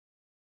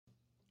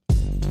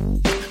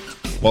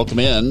Welcome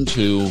in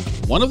to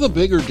one of the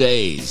bigger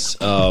days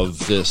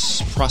of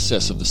this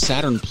process of the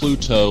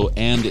Saturn-Pluto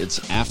and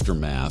its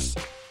aftermath.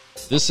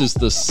 This is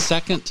the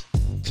second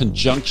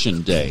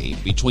conjunction day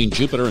between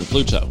Jupiter and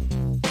Pluto,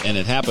 and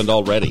it happened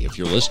already. If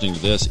you're listening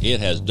to this, it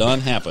has done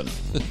happened.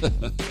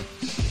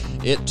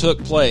 It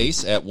took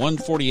place at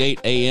 1:48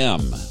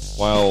 a.m.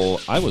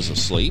 while I was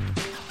asleep,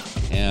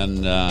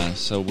 and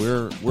so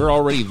we're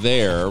already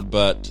there,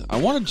 but I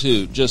wanted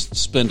to just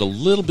spend a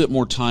little bit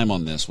more time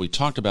on this. We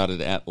talked about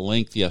it at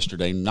length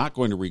yesterday. Not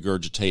going to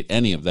regurgitate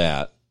any of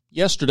that.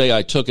 Yesterday,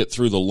 I took it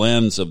through the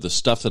lens of the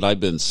stuff that I've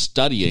been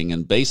studying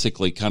and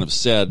basically kind of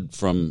said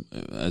from,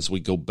 as we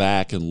go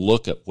back and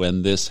look at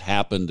when this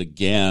happened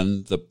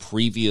again, the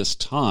previous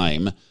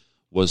time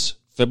was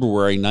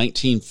February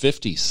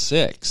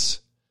 1956.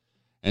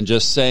 And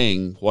just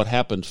saying what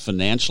happened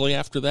financially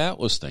after that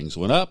was things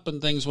went up and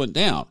things went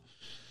down.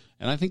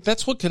 And I think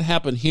that's what could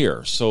happen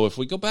here. So if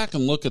we go back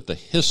and look at the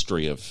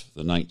history of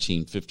the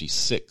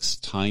 1956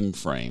 time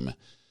frame,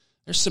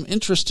 there's some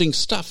interesting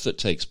stuff that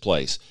takes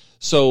place.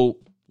 So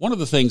one of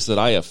the things that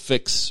I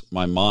affix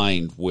my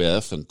mind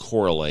with and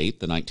correlate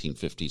the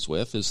 1950s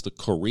with is the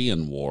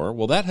Korean War.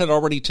 Well, that had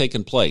already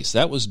taken place.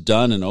 That was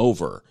done and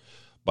over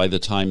by the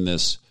time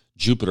this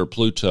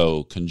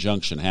Jupiter-Pluto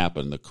conjunction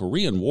happened. The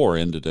Korean War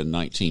ended in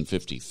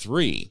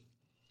 1953.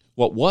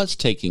 What was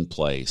taking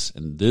place,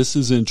 and this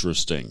is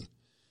interesting,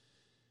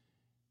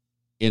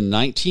 in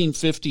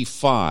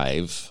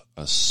 1955,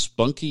 a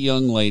spunky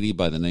young lady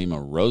by the name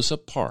of Rosa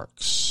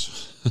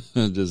Parks,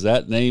 does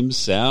that name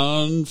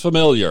sound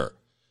familiar,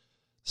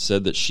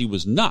 said that she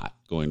was not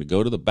going to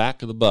go to the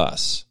back of the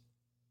bus.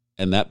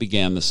 And that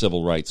began the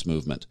civil rights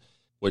movement,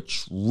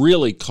 which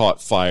really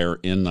caught fire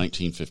in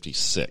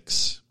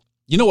 1956.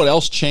 You know what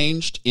else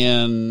changed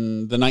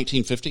in the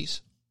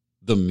 1950s?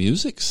 The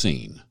music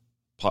scene,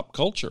 pop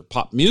culture,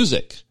 pop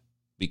music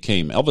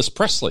became Elvis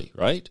Presley,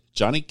 right?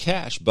 Johnny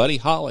Cash, Buddy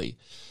Holly.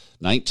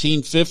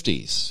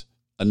 1950s.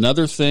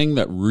 Another thing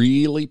that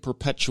really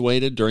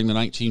perpetuated during the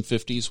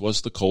 1950s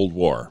was the Cold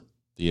War,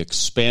 the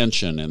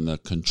expansion and the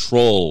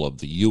control of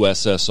the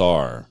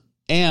USSR.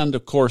 And,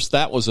 of course,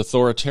 that was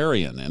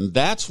authoritarian. And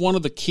that's one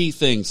of the key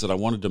things that I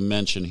wanted to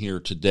mention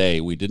here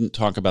today. We didn't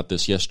talk about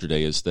this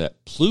yesterday, is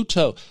that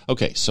Pluto...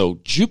 Okay,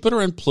 so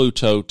Jupiter and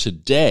Pluto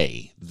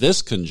today,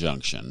 this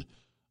conjunction,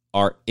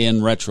 are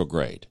in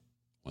retrograde.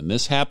 When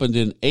this happened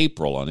in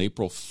April, on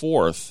April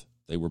 4th,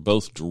 they were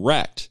both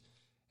direct.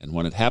 And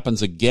when it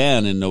happens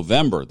again in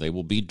November, they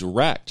will be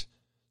direct.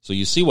 So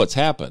you see what's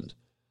happened.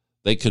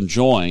 They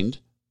conjoined.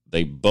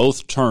 They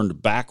both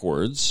turned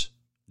backwards.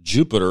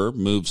 Jupiter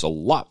moves a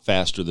lot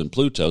faster than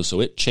Pluto, so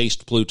it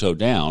chased Pluto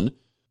down.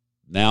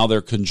 Now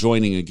they're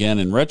conjoining again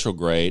in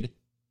retrograde.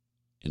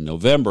 In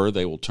November,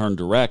 they will turn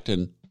direct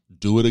and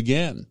do it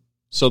again.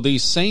 So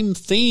these same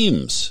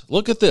themes,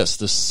 look at this,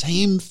 the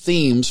same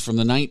themes from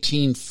the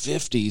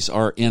 1950s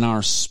are in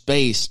our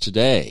space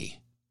today.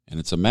 And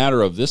it's a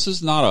matter of, this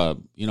is not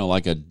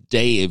like a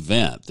day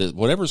event. That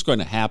whatever's going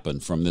to happen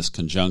from this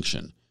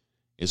conjunction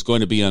is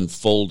going to be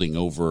unfolding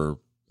over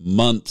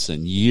months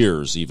and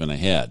years even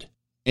ahead.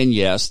 And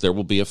yes, there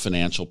will be a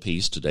financial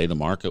piece today. The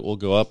market will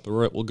go up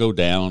or it will go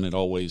down. It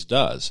always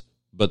does.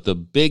 But the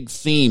big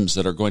themes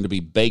that are going to be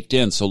baked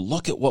in. So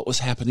look at what was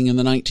happening in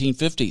the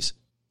 1950s.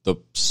 The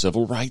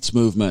civil rights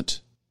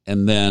movement.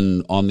 And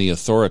then on the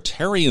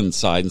authoritarian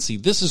side, and see,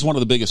 this is one of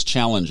the biggest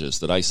challenges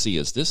that I see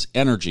as this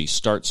energy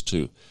starts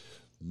to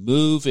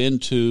move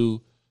into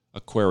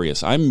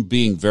Aquarius. I'm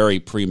being very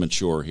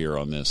premature here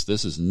on this.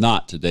 This is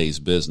not today's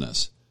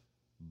business.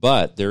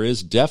 But there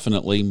is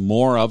definitely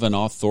more of an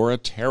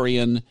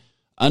authoritarian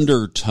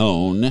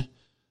undertone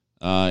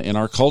in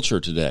our culture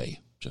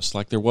today, just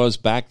like there was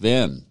back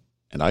then.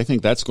 And I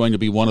think that's going to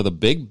be one of the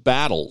big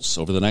battles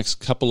over the next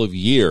couple of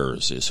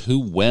years, is who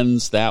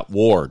wins that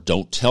war.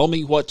 Don't tell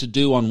me what to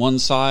do on one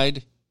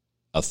side,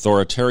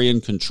 authoritarian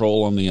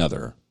control on the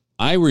other.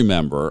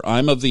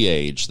 I'm of the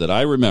age that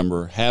I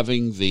remember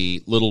having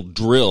the little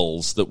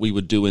drills that we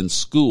would do in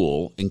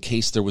school in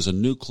case there was a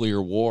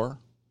nuclear war.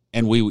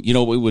 And you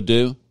know what we would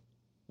do?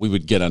 We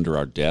would get under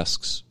our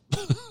desks.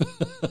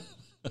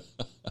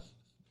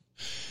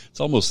 It's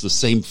almost the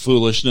same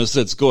foolishness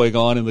that's going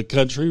on in the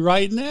country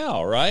right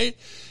now, right?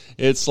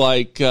 It's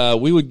like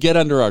we would get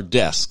under our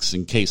desks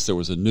in case there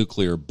was a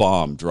nuclear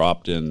bomb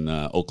dropped in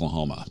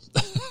Oklahoma.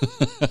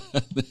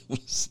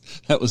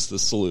 That was the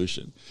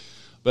solution.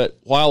 But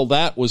while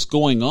that was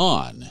going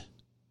on,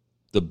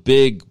 the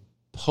big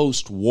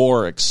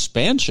post-war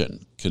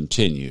expansion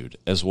continued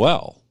as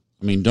well.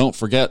 I mean, don't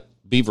forget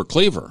Beaver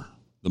Cleaver,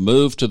 the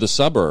move to the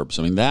suburbs.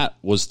 I mean, that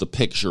was the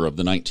picture of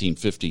the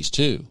 1950s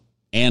too.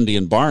 Andy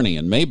and Barney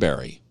and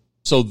Mayberry.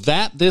 So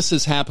this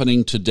is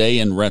happening today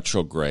in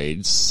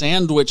retrograde,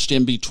 sandwiched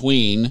in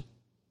between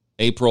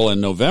April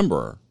and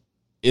November,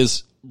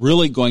 is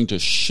really going to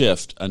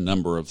shift a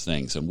number of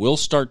things. And we'll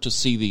start to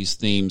see these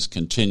themes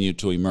continue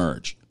to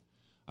emerge.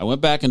 I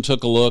went back and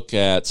took a look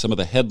at some of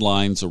the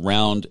headlines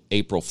around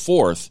April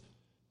 4th.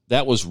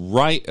 That was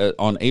right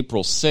on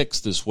April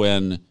 6th is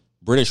when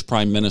British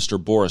Prime Minister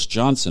Boris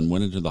Johnson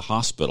went into the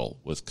hospital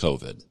with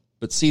COVID.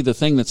 But see, the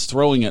thing that's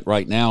throwing it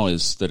right now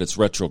is that it's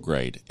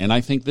retrograde. And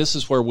I think this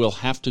is where we'll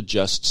have to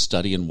just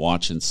study and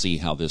watch and see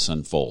how this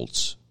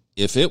unfolds.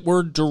 If it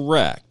were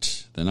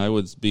direct, then I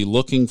would be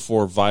looking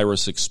for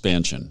virus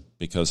expansion,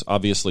 because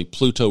obviously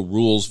Pluto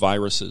rules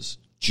viruses,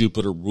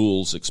 Jupiter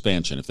rules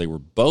expansion. If they were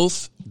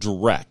both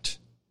direct,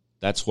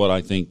 that's what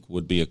I think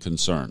would be a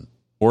concern.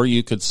 Or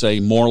you could say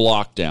more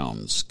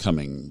lockdowns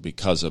coming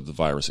because of the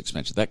virus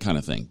expansion, that kind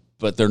of thing.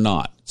 But they're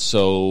not.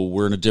 So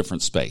we're in a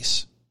different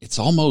space. It's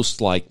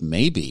almost like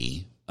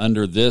maybe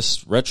under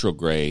this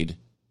retrograde,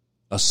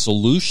 a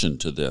solution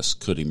to this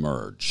could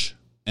emerge.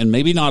 And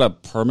maybe not a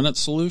permanent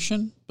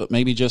solution, but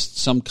maybe just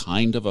some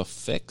kind of a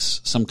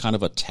fix, some kind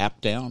of a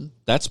tap down.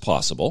 That's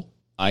possible.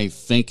 I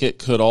think it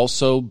could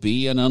also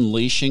be an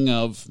unleashing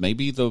of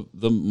maybe the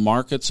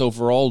markets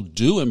overall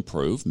do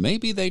improve.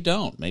 Maybe they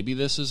don't. Maybe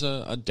this is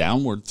a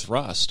downward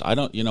thrust. I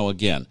don't,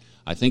 again,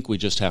 I think we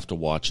just have to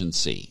watch and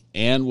see.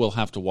 And we'll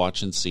have to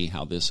watch and see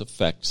how this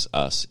affects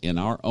us in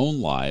our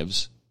own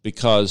lives,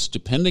 because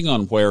depending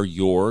on where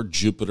your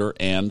Jupiter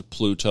and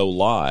Pluto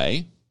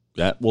lie,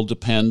 that will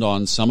depend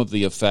on some of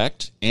the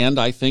effect. And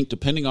I think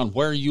depending on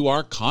where you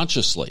are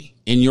consciously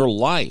in your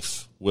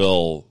life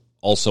will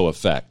also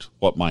affect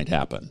what might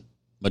happen.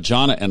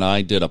 Majana and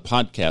I did a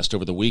podcast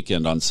over the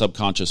weekend on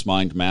subconscious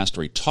mind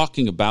mastery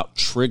talking about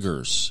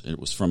triggers. It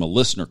was from a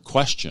listener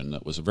question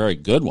that was a very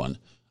good one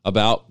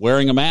about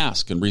wearing a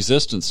mask and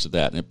resistance to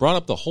that. And it brought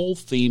up the whole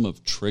theme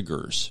of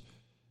triggers.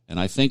 And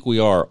I think we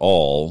are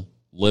all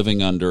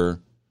living under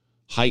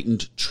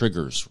heightened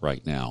triggers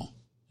right now.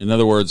 In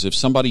other words, if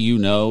somebody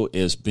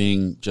is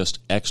being just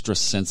extra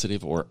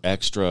sensitive or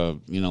extra,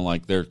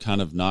 like they're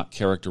kind of not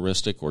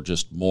characteristic or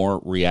just more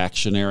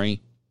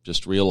reactionary,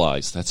 just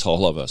realize that's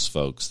all of us,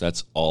 folks.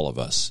 That's all of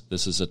us.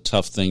 This is a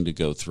tough thing to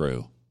go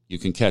through. You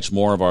can catch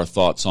more of our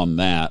thoughts on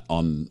that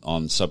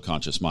on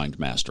Subconscious Mind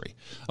Mastery.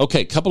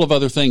 Okay, a couple of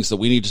other things that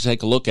we need to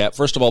take a look at.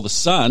 First of all, the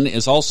sun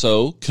is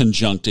also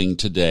conjuncting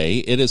today.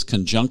 It is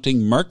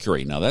conjuncting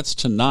Mercury. Now, that's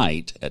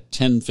tonight at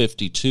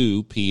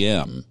 10:52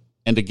 p.m.,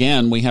 and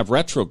again, we have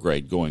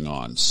retrograde going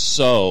on.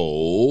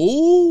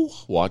 So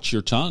watch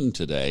your tongue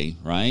today,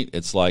 right?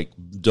 It's like,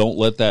 don't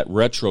let that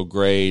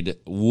retrograde,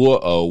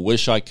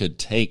 wish I could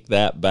take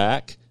that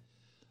back.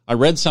 I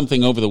read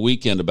something over the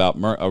weekend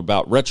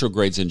about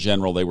retrogrades in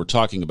general. They were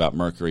talking about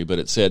Mercury, but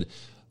it said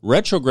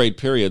retrograde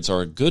periods are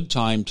a good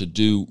time to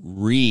do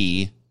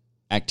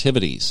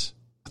re-activities.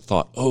 I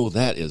thought,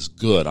 that is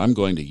good. I'm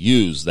going to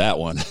use that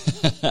one.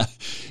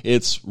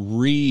 It's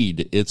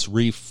read, it's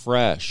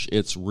refresh,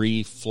 it's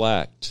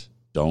reflect.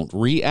 Don't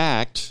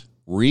react.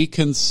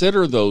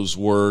 Reconsider those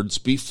words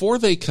before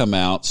they come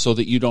out so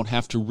that you don't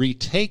have to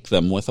retake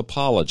them with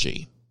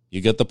apology. You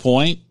get the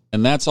point?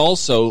 And that's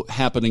also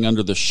happening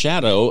under the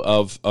shadow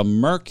of a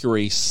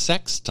Mercury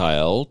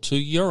sextile to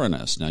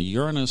Uranus. Now,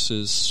 Uranus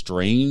is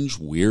strange,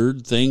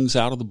 weird things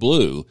out of the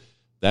blue.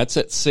 That's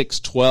at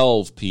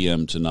 6:12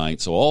 p.m.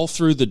 tonight. So all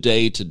through the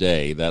day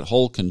today, that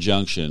whole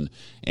conjunction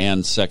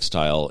and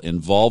sextile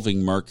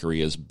involving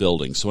Mercury is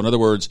building. So in other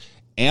words,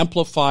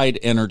 amplified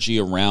energy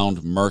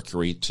around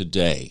Mercury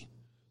today.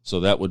 So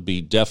that would be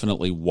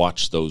definitely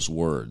watch those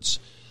words.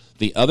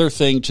 The other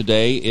thing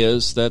today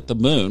is that the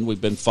moon,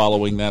 we've been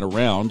following that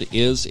around,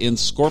 is in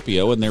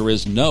Scorpio, and there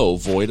is no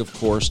void of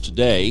course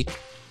today.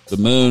 The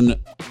moon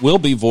will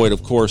be void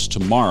of course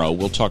tomorrow.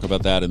 We'll talk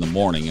about that in the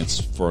morning. It's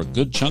for a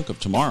good chunk of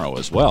tomorrow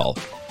as well,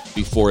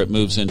 before it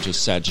moves into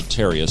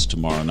Sagittarius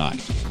tomorrow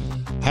night.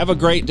 Have a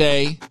great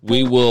day.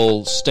 We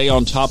will stay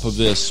on top of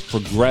this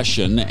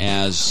progression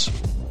as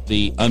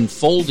the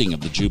unfolding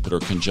of the Jupiter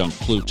conjunct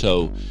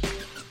Pluto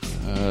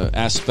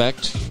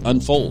aspect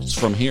unfolds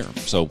from here.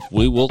 So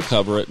we will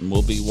cover it, and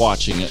we'll be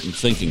watching it and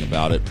thinking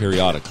about it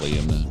periodically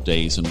in the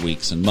days and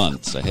weeks and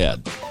months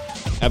ahead.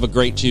 Have a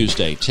great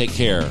Tuesday. Take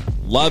care.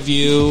 Love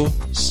you.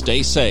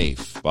 Stay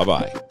safe.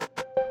 Bye-bye.